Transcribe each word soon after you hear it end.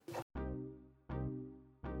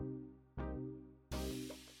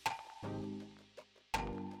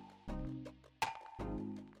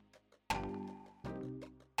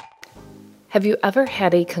Have you ever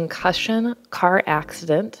had a concussion, car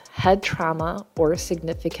accident, head trauma, or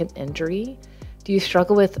significant injury? Do you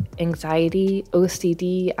struggle with anxiety,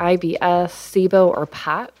 OCD, IBS, SIBO, or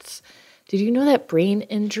POTS? Did you know that brain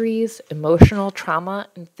injuries, emotional trauma,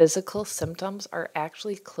 and physical symptoms are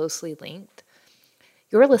actually closely linked?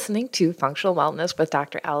 You're listening to Functional Wellness with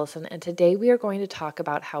Dr. Allison, and today we are going to talk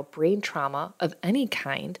about how brain trauma of any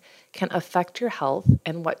kind can affect your health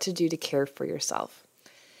and what to do to care for yourself.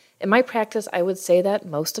 In my practice, I would say that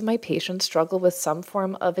most of my patients struggle with some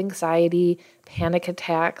form of anxiety, panic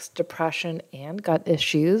attacks, depression, and gut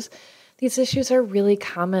issues. These issues are really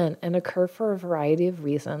common and occur for a variety of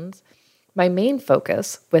reasons. My main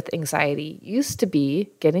focus with anxiety used to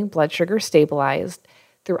be getting blood sugar stabilized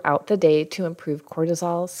throughout the day to improve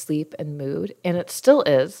cortisol, sleep, and mood, and it still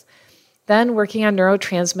is. Then working on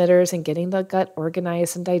neurotransmitters and getting the gut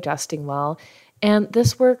organized and digesting well, and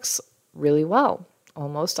this works really well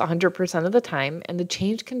almost 100% of the time, and the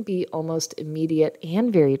change can be almost immediate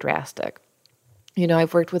and very drastic.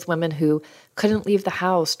 I've worked with women who couldn't leave the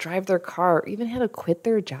house, drive their car, or even had to quit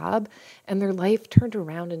their job, and their life turned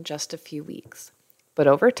around in just a few weeks. But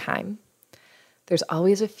over time, there's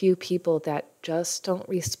always a few people that just don't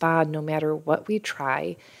respond no matter what we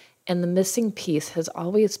try, and the missing piece has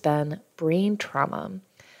always been brain trauma.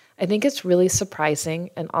 I think it's really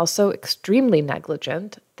surprising and also extremely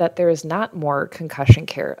negligent that there is not more concussion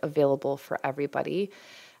care available for everybody.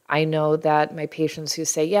 I know that my patients who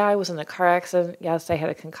say, yeah, I was in a car accident, yes, I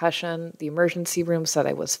had a concussion, the emergency room said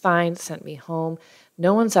I was fine, sent me home.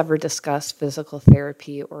 No one's ever discussed physical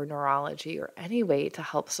therapy or neurology or any way to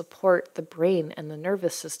help support the brain and the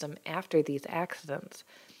nervous system after these accidents.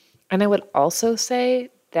 And I would also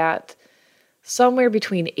say that somewhere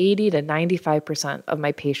between 80 to 95% of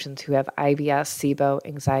my patients who have IBS, SIBO,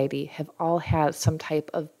 anxiety have all had some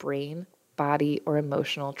type of brain, body, or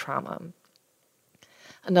emotional trauma.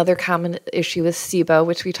 Another common issue is SIBO,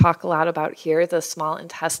 which we talk a lot about here, the small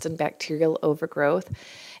intestine bacterial overgrowth.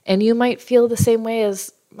 And you might feel the same way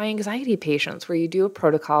as my anxiety patients, where you do a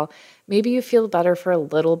protocol, maybe you feel better for a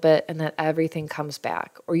little bit and then everything comes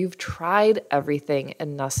back, or you've tried everything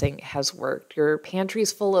and nothing has worked. Your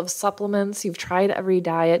pantry's full of supplements, you've tried every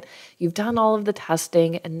diet, you've done all of the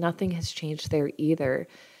testing, and nothing has changed there either.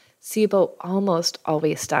 SIBO almost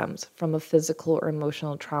always stems from a physical or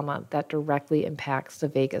emotional trauma that directly impacts the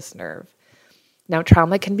vagus nerve. Now,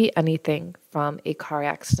 trauma can be anything from a car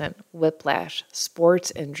accident, whiplash,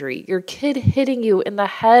 sports injury, your kid hitting you in the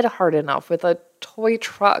head hard enough with a toy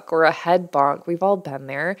truck or a head bonk. We've all been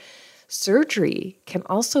there. Surgery can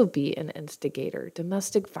also be an instigator,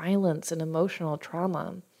 domestic violence and emotional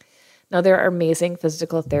trauma. Now, there are amazing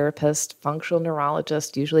physical therapists, functional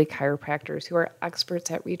neurologists, usually chiropractors, who are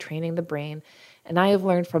experts at retraining the brain. And I have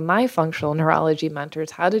learned from my functional neurology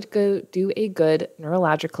mentors how to go do a good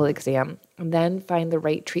neurological exam and then find the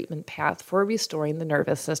right treatment path for restoring the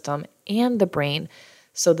nervous system and the brain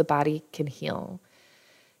so the body can heal.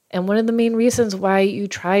 And one of the main reasons why you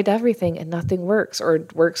tried everything and nothing works or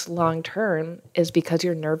works long term is because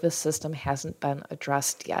your nervous system hasn't been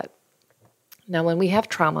addressed yet. Now, when we have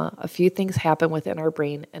trauma, a few things happen within our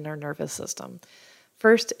brain and our nervous system.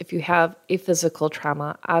 First, if you have a physical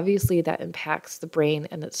trauma, obviously that impacts the brain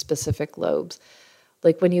and its specific lobes.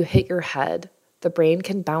 Like when you hit your head, the brain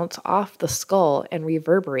can bounce off the skull and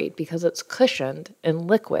reverberate because it's cushioned in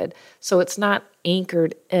liquid, so it's not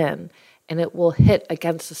anchored in, and it will hit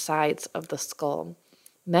against the sides of the skull.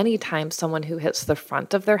 Many times someone who hits the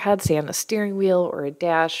front of their head, say on a steering wheel or a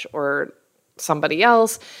dash or somebody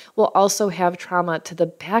else, will also have trauma to the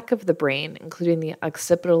back of the brain, including the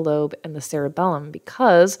occipital lobe and the cerebellum,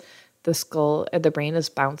 because the brain is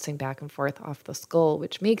bouncing back and forth off the skull,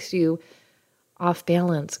 which makes you off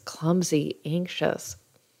balance, clumsy, anxious.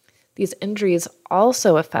 These injuries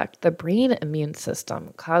also affect the brain immune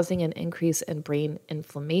system, causing an increase in brain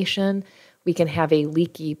inflammation. We can have a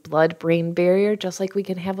leaky blood-brain barrier, just like we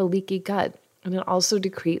can have a leaky gut. And it also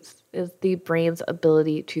decreases the brain's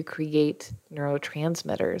ability to create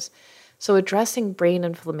neurotransmitters. So addressing brain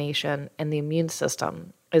inflammation and the immune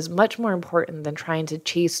system is much more important than trying to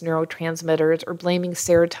chase neurotransmitters or blaming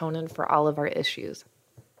serotonin for all of our issues.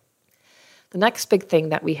 The next big thing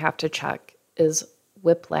that we have to check is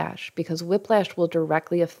whiplash, because whiplash will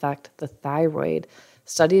directly affect the thyroid.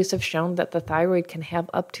 Studies have shown that the thyroid can have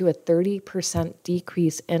up to a 30%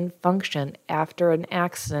 decrease in function after an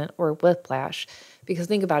accident or whiplash. Because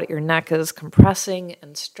think about it, your neck is compressing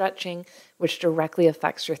and stretching, which directly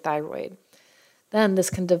affects your thyroid. Then this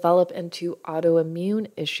can develop into autoimmune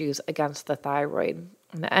issues against the thyroid.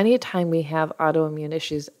 And anytime we have autoimmune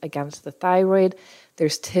issues against the thyroid,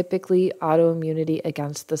 there's typically autoimmunity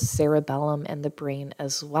against the cerebellum and the brain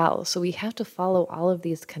as well. So we have to follow all of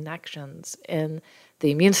these connections in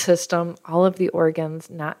the immune system, all of the organs,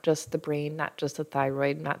 not just the brain, not just the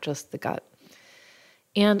thyroid, not just the gut.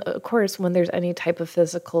 And of course, when there's any type of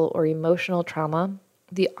physical or emotional trauma,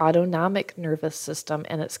 the autonomic nervous system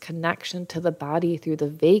and its connection to the body through the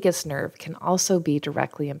vagus nerve can also be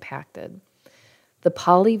directly impacted. The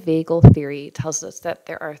polyvagal theory tells us that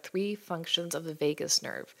there are three functions of the vagus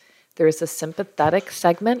nerve. There is a sympathetic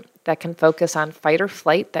segment that can focus on fight or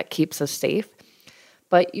flight that keeps us safe,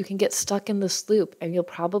 but you can get stuck in this loop and you'll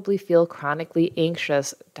probably feel chronically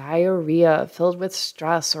anxious, diarrhea, filled with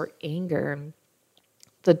stress or anger.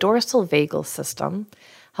 The dorsal vagal system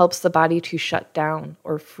helps the body to shut down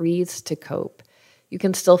or freeze to cope. You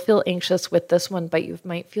can still feel anxious with this one, but you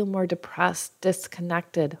might feel more depressed,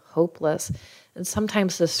 disconnected, hopeless. And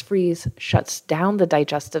sometimes this freeze shuts down the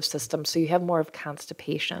digestive system, so you have more of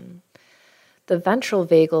constipation. The ventral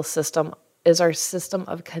vagal system is our system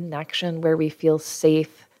of connection where we feel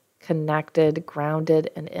safe, connected, grounded,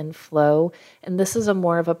 and in flow. And this is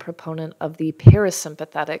more of a proponent of the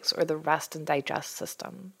parasympathetics or the rest and digest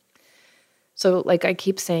system. So like I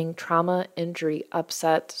keep saying, trauma, injury,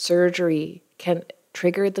 upset, surgery can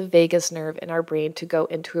trigger the vagus nerve in our brain to go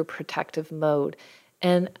into a protective mode.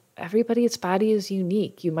 And everybody's body is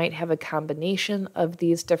unique. You might have a combination of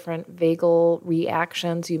these different vagal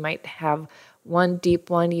reactions. You might have one deep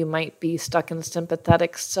one. You might be stuck in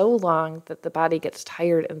sympathetic so long that the body gets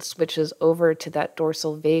tired and switches over to that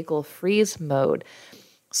dorsal vagal freeze mode.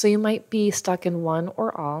 So you might be stuck in one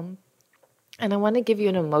or all. And I want to give you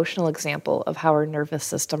an emotional example of how our nervous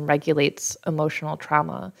system regulates emotional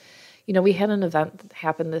trauma. You know, we had an event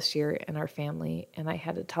happen this year in our family, and I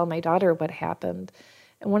had to tell my daughter what happened.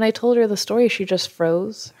 And when I told her the story, she just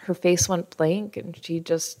froze. Her face went blank, and she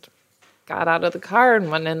just got out of the car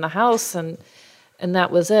and went in the house, and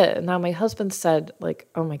that was it. And now my husband said, like,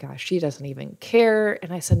 oh my gosh, she doesn't even care.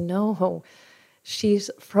 And I said, no,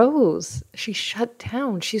 she's froze. She shut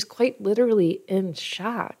down. She's quite literally in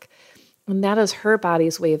shock. And that is her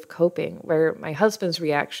body's way of coping, where my husband's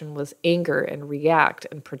reaction was anger and react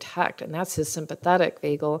and protect. And that's his sympathetic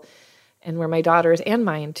vagal. And where my daughter's and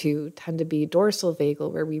mine too tend to be dorsal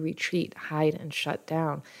vagal, where we retreat, hide, and shut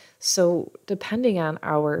down. So depending on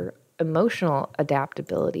our emotional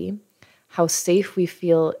adaptability, how safe we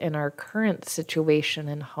feel in our current situation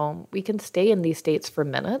and home, we can stay in these states for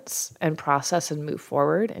minutes and process and move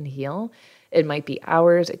forward and heal. It might be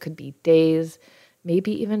hours, it could be days,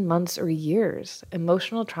 maybe even months or years.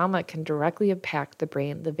 Emotional trauma can directly impact the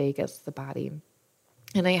brain, the vagus, the body.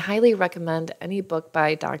 And I highly recommend any book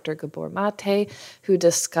by Dr. Gabor Mate, who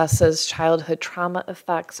discusses childhood trauma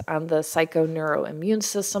effects on the psychoneuroimmune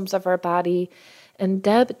systems of our body. And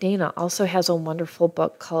Deb Dana also has a wonderful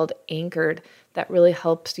book called Anchored that really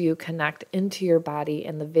helps you connect into your body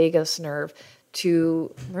and the vagus nerve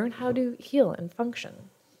to learn how to heal and function.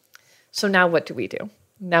 So now what do we do?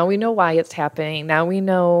 Now we know why it's happening. Now we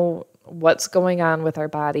know what's going on with our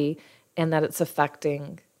body and that it's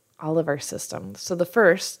affecting all of our systems. So the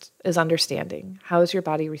first is understanding. How is your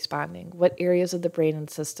body responding? What areas of the brain and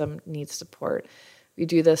system need support? We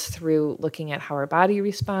do this through looking at how our body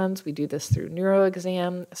responds. We do this through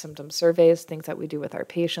neuroexam, symptom surveys, things that we do with our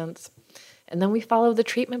patients. And then we follow the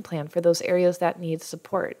treatment plan for those areas that need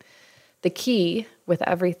support. The key with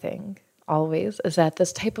everything always is that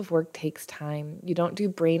this type of work takes time. You don't do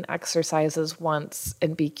brain exercises once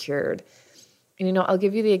and be cured. And, I'll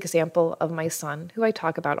give you the example of my son, who I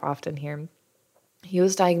talk about often here. He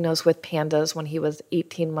was diagnosed with PANDAS when he was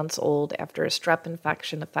 18 months old after a strep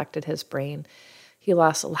infection affected his brain. He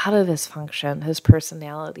lost a lot of his function, his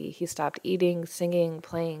personality. He stopped eating, singing,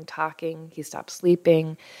 playing, talking. He stopped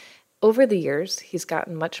sleeping. Over the years, he's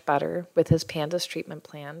gotten much better with his PANDAS treatment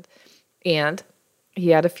plan. And he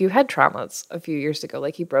had a few head traumas a few years ago.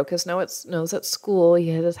 Like he broke his nose at school. He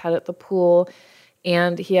hit his head at the pool.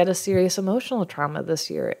 And he had a serious emotional trauma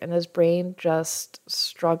this year. And his brain just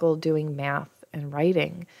struggled doing math and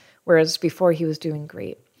writing, whereas before he was doing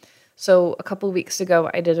great. So a couple of weeks ago,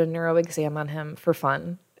 I did a neuro exam on him for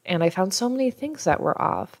fun. And I found so many things that were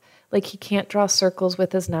off. Like he can't draw circles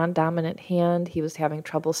with his non-dominant hand. He was having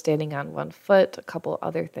trouble standing on one foot, a couple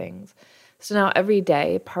other things. So now every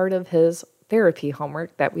day, part of his therapy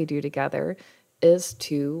homework that we do together is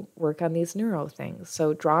to work on these neuro things.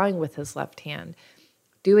 So drawing with his left hand,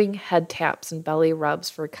 doing head taps and belly rubs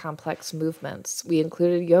for complex movements. We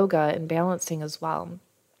included yoga and balancing as well.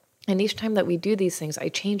 And each time that we do these things, I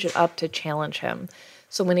change it up to challenge him.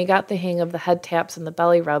 So when he got the hang of the head taps and the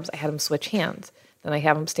belly rubs, I had him switch hands. Then I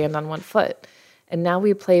have him stand on one foot. And now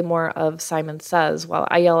we play more of Simon Says while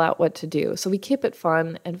I yell out what to do. So we keep it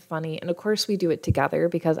fun and funny. And of course, we do it together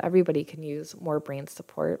because everybody can use more brain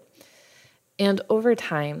support. And over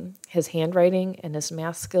time, his handwriting and his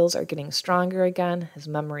math skills are getting stronger again. His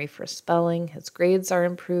memory for spelling, his grades are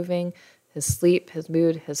improving. His sleep, his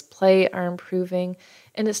mood, his play are improving.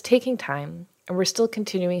 And it's taking time. And we're still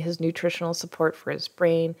continuing his nutritional support for his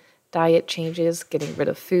brain, diet changes, getting rid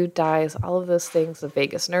of food dyes, all of those things, the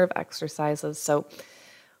vagus nerve exercises. So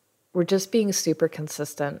we're just being super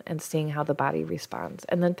consistent and seeing how the body responds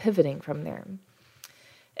and then pivoting from there.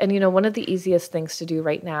 And one of the easiest things to do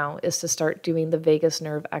right now is to start doing the vagus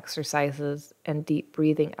nerve exercises and deep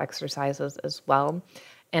breathing exercises as well.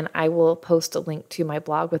 And I will post a link to my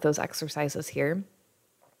blog with those exercises here.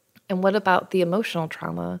 And what about the emotional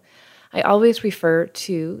trauma? I always refer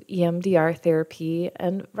to EMDR therapy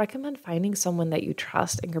and recommend finding someone that you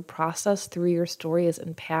trust and can process through your stories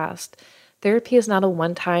and past. Therapy is not a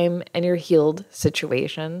one-time and you're healed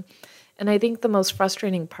situation. And I think the most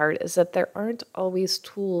frustrating part is that there aren't always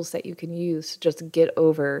tools that you can use to just get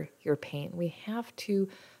over your pain. We have to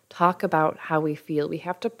talk about how we feel. We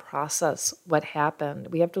have to process what happened.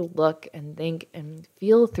 We have to look and think and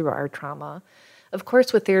feel through our trauma. Of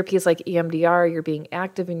course, with therapies like EMDR, you're being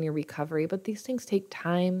active in your recovery, but these things take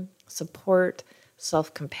time, support,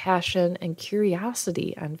 self-compassion, and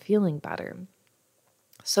curiosity on feeling better.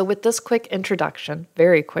 So with this quick introduction,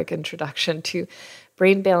 very quick introduction to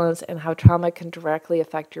brain balance and how trauma can directly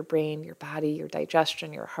affect your brain, your body, your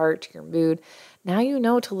digestion, your heart, your mood, now you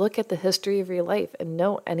know to look at the history of your life and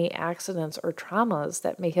know any accidents or traumas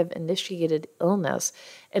that may have initiated illness.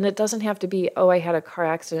 And it doesn't have to be, oh, I had a car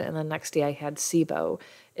accident and the next day I had SIBO.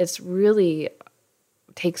 It's really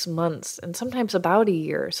takes months and sometimes about a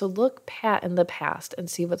year. So look in the past and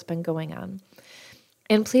see what's been going on.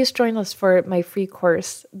 And please join us for my free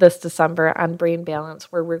course this December on brain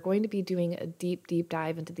balance, where we're going to be doing a deep, deep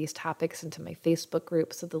dive into these topics into my Facebook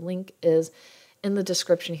group. So the link is in the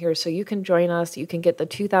description here. So you can join us. You can get the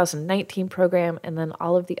 2019 program and then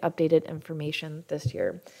all of the updated information this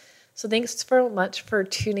year. So thanks so much for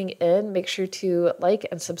tuning in. Make sure to like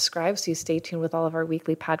and subscribe so you stay tuned with all of our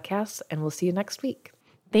weekly podcasts, and we'll see you next week.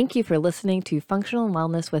 Thank you for listening to Functional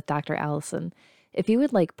Wellness with Dr. Allison. If you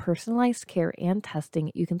would like personalized care and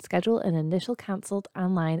testing, you can schedule an initial consult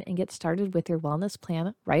online and get started with your wellness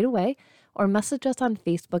plan right away, or message us on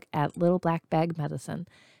Facebook at Little Black Bag Medicine.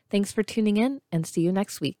 Thanks for tuning in and see you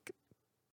next week.